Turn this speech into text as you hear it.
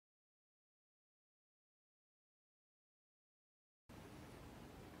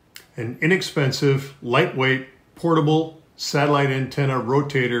an inexpensive, lightweight, portable satellite antenna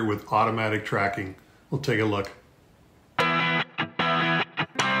rotator with automatic tracking. We'll take a look.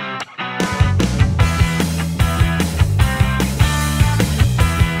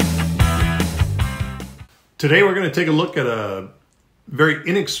 Today we're going to take a look at a very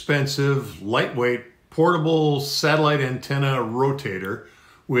inexpensive, lightweight, portable satellite antenna rotator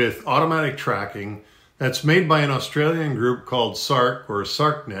with automatic tracking that's made by an Australian group called SARC, or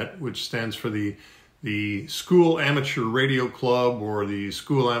SARCTRAC, which stands for the School Amateur Radio Club, or the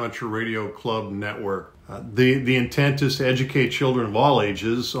School Amateur Radio Club Network. The intent is to educate children of all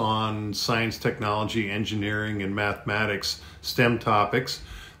ages on science, technology, engineering, and mathematics, STEM topics,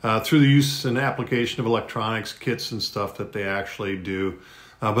 through the use and application of electronics, kits and stuff that they actually do.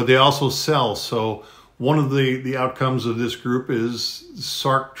 But they also sell. So one of the outcomes of this group is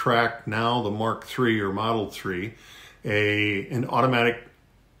SARCTRAC, now the Mark III or Model 3, an automatic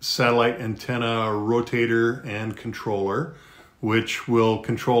satellite antenna rotator and controller, which will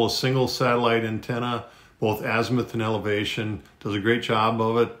control a single satellite antenna, both azimuth and elevation. Does a great job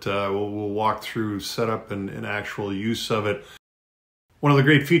of it. We'll walk through setup and actual use of it. One of the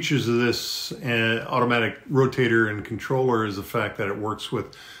great features of this automatic rotator and controller is the fact that it works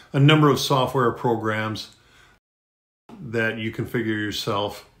with a number of software programs that you configure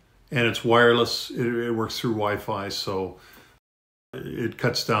yourself, and it's wireless. It works through Wi-Fi, so it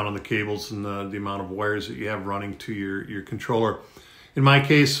cuts down on the cables and the amount of wires that you have running to your controller. In my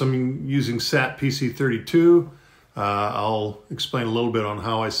case, I'm using SAT PC32. I'll explain a little bit on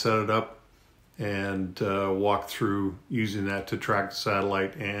how I set it up and walk through using that to track the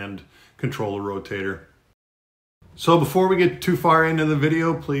satellite and control the rotator. So before we get too far into the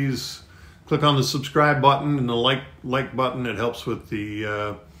video, please click on the subscribe button and the like button. It helps with the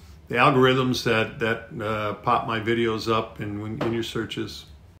algorithms that pop my videos up in your searches.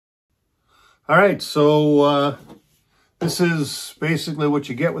 All right, so this is basically what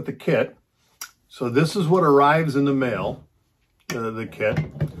you get with the kit. So this is what arrives in the mail, the kit.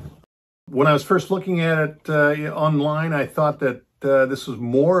 When I was first looking at it online, I thought that this was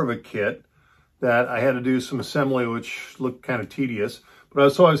more of a kit, that I had to do some assembly, which looked kind of tedious. But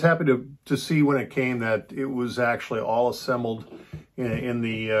I was happy to see when it came that it was actually all assembled in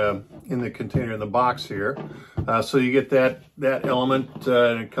the container, in the box here. So you get that element,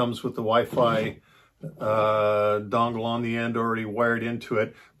 and it comes with the Wi-Fi dongle on the end already wired into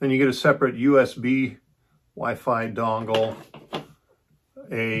it. Then you get a separate USB Wi-Fi dongle,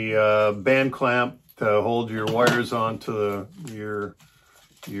 a band clamp to hold your wires onto your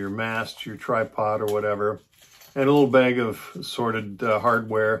mast, your tripod, or whatever, and a little bag of assorted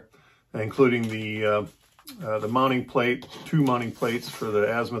hardware, including the mounting plate, 2 mounting plates for the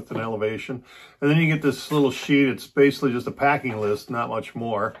azimuth and elevation. And then you get this little sheet. It's basically just a packing list, not much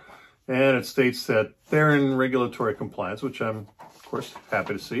more. And it states that they're in regulatory compliance, which I'm, of course,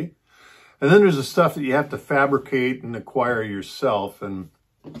 happy to see. And then there's the stuff that you have to fabricate and acquire yourself. And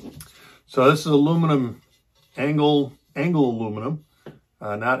so this is aluminum, angle aluminum,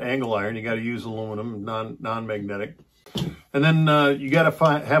 not angle iron. You got to use aluminum, non-magnetic. And then you got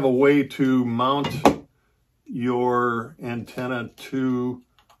to have a way to mount your antenna to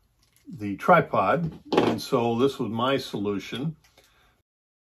the tripod. And so this was my solution.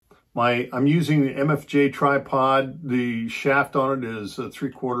 I'm using the MFJ tripod. The shaft on it is a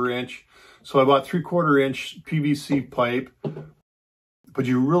 3/4 inch. So I bought 3/4 inch PVC pipe. But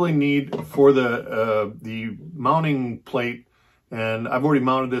you really need, for the mounting plate, and I've already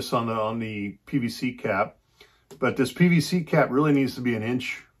mounted this on the PVC cap, but this PVC cap really needs to be 1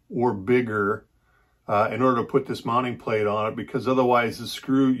 inch or bigger in order to put this mounting plate on it, because otherwise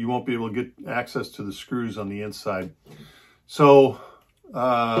you won't be able to get access to the screws on the inside. So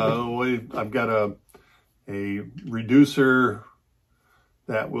I've got a reducer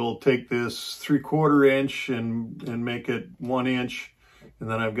that will take this 3/4 inch and make it 1 inch. And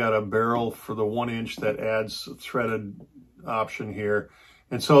then I've got a barrel for the 1 inch that adds a threaded option here.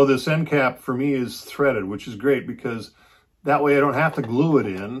 And so this end cap for me is threaded, which is great because that way I don't have to glue it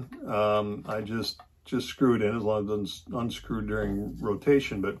in. I just screw it in, as long as it's unscrewed during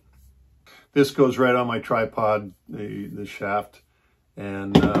rotation. But this goes right on my tripod, the shaft.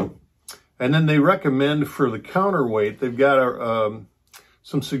 And then they recommend for the counterweight, they've got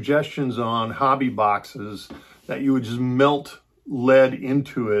some suggestions on hobby boxes that you would just melt lead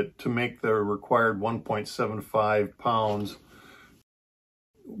into it to make the required 1.75 pounds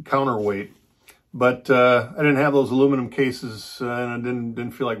counterweight. But I didn't have those aluminum cases, and I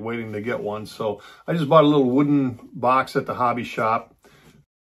didn't feel like waiting to get one. So I just bought a little wooden box at the hobby shop.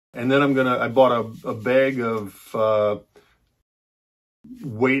 And then I bought a bag of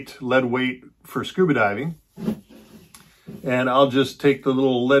lead weight for scuba diving. And I'll just take the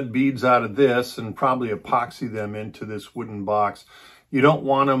little lead beads out of this and probably epoxy them into this wooden box. You don't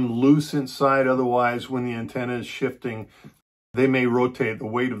want them loose inside, otherwise when the antenna is shifting, they may rotate. The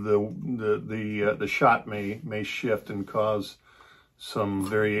weight of the shot may shift and cause some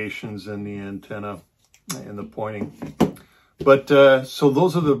variations in the antenna and the pointing. But so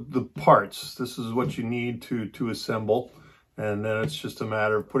those are the parts. This is what you need to assemble. And then it's just a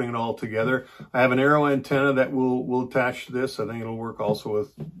matter of putting it all together. I have an arrow antenna that will attach to this. I think it'll work also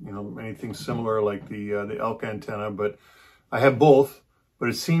with, you know, anything similar like the elk antenna, but I have both. But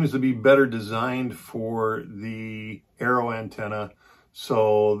it seems to be better designed for the arrow antenna.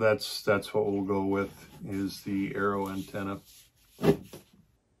 So that's what we'll go with, is the arrow antenna.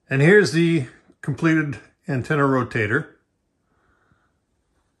 And here's the completed antenna rotator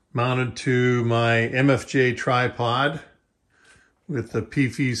mounted to my MFJ tripod, with the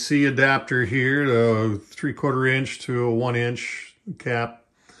PVC adapter here, a 3/4 inch to a 1 inch cap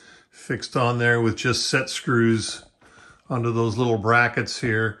fixed on there with just set screws onto those little brackets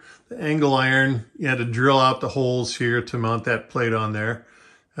here. The angle iron, you had to drill out the holes here to mount that plate on there.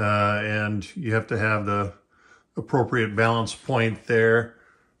 And you have to have the appropriate balance point there.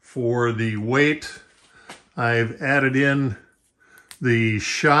 For the weight, I've added in the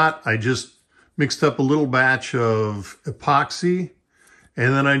shot. I just mixed up a little batch of epoxy,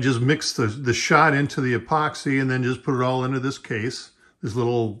 and then I just mixed the shot into the epoxy and then just put it all into this case, this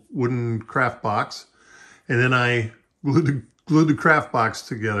little wooden craft box. And then I glued the craft box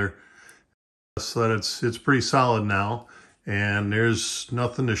together so that it's pretty solid now. And there's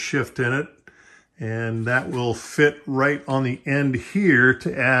nothing to shift in it. And that will fit right on the end here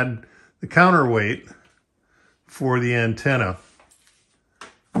to add the counterweight for the antenna.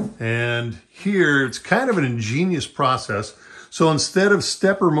 And here it's kind of an ingenious process. So instead of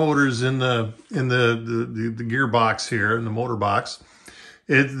stepper motors in the gearbox here, in the motor box,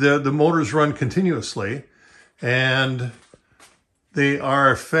 the motors run continuously, and they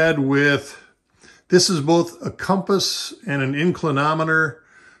are fed with, this is both a compass and an inclinometer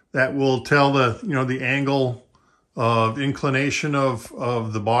that will tell the angle of inclination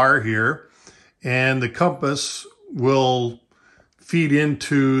of the bar here, and the compass will feed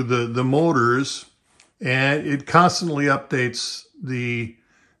into the motors, and it constantly updates the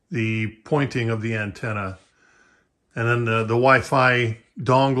pointing of the antenna. And then the Wi-Fi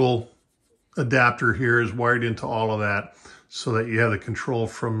dongle adapter here is wired into all of that so that you have the control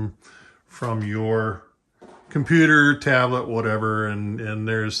from your computer, tablet, whatever, and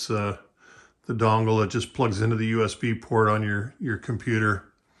there's the dongle that just plugs into the USB port on your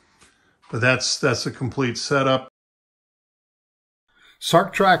computer. But that's a complete setup.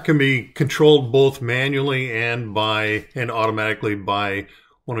 SARCTRAC can be controlled both manually and automatically by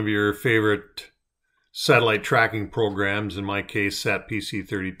one of your favorite satellite tracking programs, in my case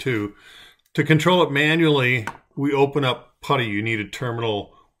SatPC32. To control it manually, we open up PuTTY. You need a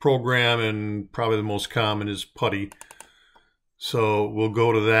terminal program, and probably the most common is PuTTY. So we'll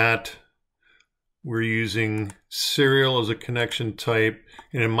go to that. We're using serial as a connection type,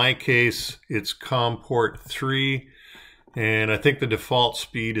 and in my case it's COM port 3. And I think the default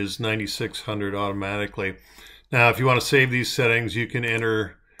speed is 9600 automatically. Now, if you want to save these settings, you can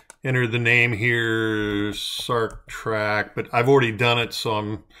enter the name here, SARCTRAC, but I've already done it, so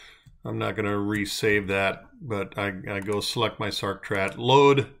I'm not going to resave that. But I go select my SARCTRAC,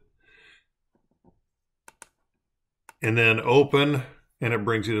 load, and then open, and it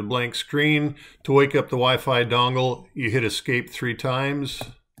brings you to a blank screen. To wake up the Wi-Fi dongle, you hit escape 3 times.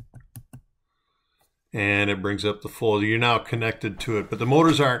 And it brings up the folder. You're now connected to it, but the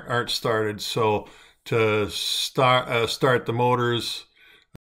motors aren't started. So to start the motors,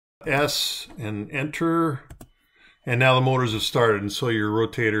 S and enter, and now the motors have started, and so your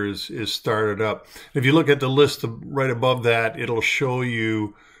rotator is started up. If you look at the list right above that, it'll show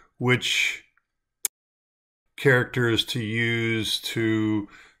you which characters to use to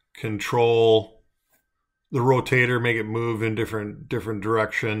control the rotator, make it move in different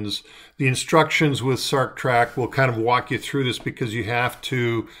directions. The instructions with SARCTRAC will kind of walk you through this, because you have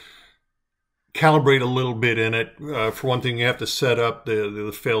to calibrate a little bit in it. For one thing, you have to set up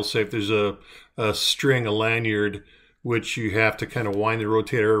the fail-safe. There's a string, a lanyard, which you have to kind of wind the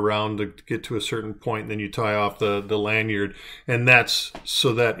rotator around to get to a certain point, and then you tie off the lanyard. And that's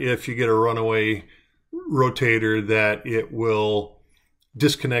so that if you get a runaway rotator, that it will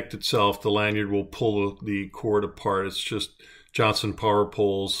disconnect itself. The lanyard will pull the cord apart. It's just Johnson power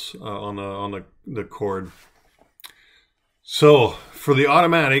poles on the cord. So for the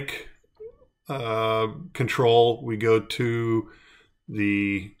automatic control, we go to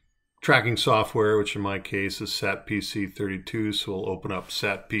the tracking software, which in my case is SATPC32, so we'll open up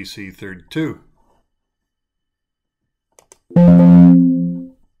SATPC32.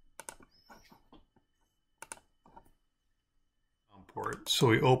 So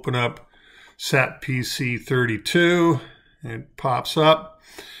we open up SATPC32, and it pops up.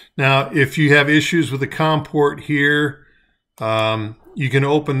 Now, if you have issues with the COM port here, you can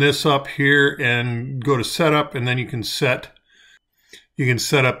open this up here and go to setup, and then you can set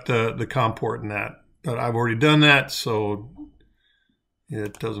up the COM port in that. But I've already done that, so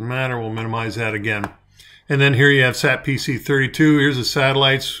it doesn't matter. We'll minimize that again. And then here you have SATPC32. Here's the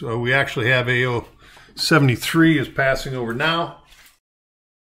satellites. We actually have AO73 is passing over now.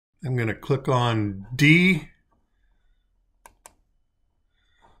 I'm going to click on D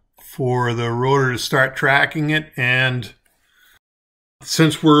for the rotor to start tracking it. And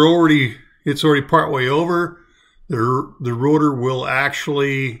since it's already partway over, the rotor will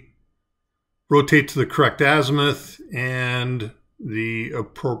actually rotate to the correct azimuth and the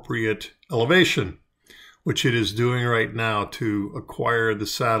appropriate elevation, which it is doing right now to acquire the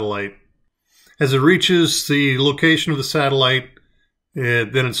satellite. As it reaches the location of the satellite,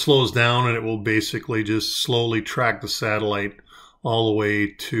 then it slows down, and it will basically just slowly track the satellite all the way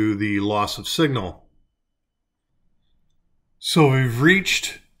to the loss of signal. So we've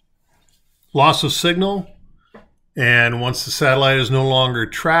reached loss of signal, and once the satellite is no longer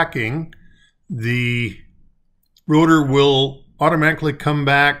tracking, the rotor will automatically come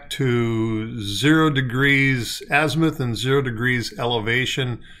back to 0 degrees azimuth and 0 degrees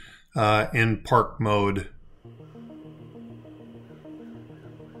elevation in park mode.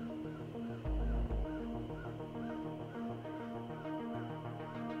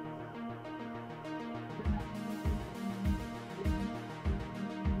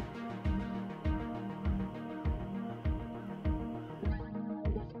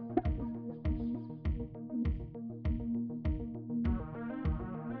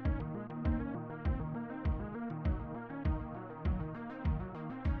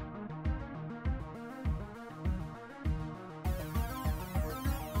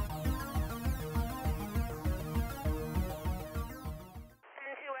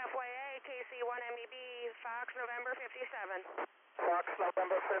 Fox November 57. Fox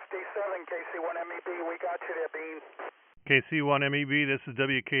November 57, KC1MEB, we got you there, Bean. KC1MEB, this is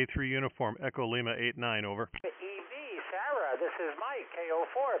WK3 Uniform, Echo Lima 89, over. EB, Sarah, this is Mike,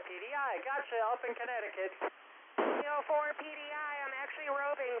 KO4, PDI, gotcha, up in Connecticut. KO4 PDI, I'm actually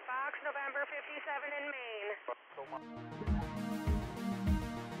roving Fox November 57 in Maine.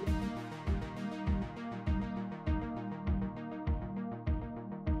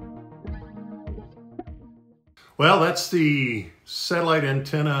 Well, that's the satellite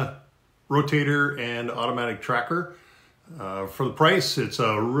antenna rotator and automatic tracker. For the price, it's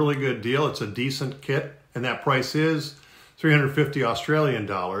a really good deal. It's a decent kit, and that price is 350 Australian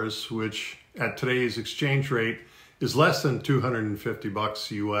dollars, which at today's exchange rate is less than 250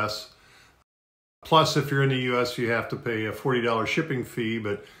 bucks US. Plus, if you're in the US, you have to pay a $40 shipping fee,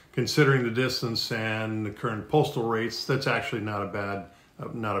 but considering the distance and the current postal rates, that's actually not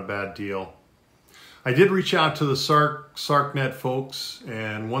a bad deal. I did reach out to the SARCTRAC folks,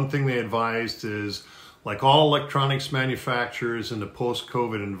 and one thing they advised is, like all electronics manufacturers in the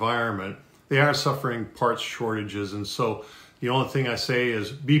post-COVID environment, they are suffering parts shortages. And so the only thing I say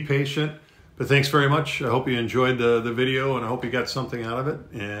is be patient. But thanks very much. I hope you enjoyed the video, and I hope you got something out of it.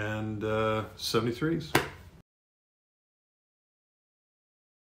 And 73s.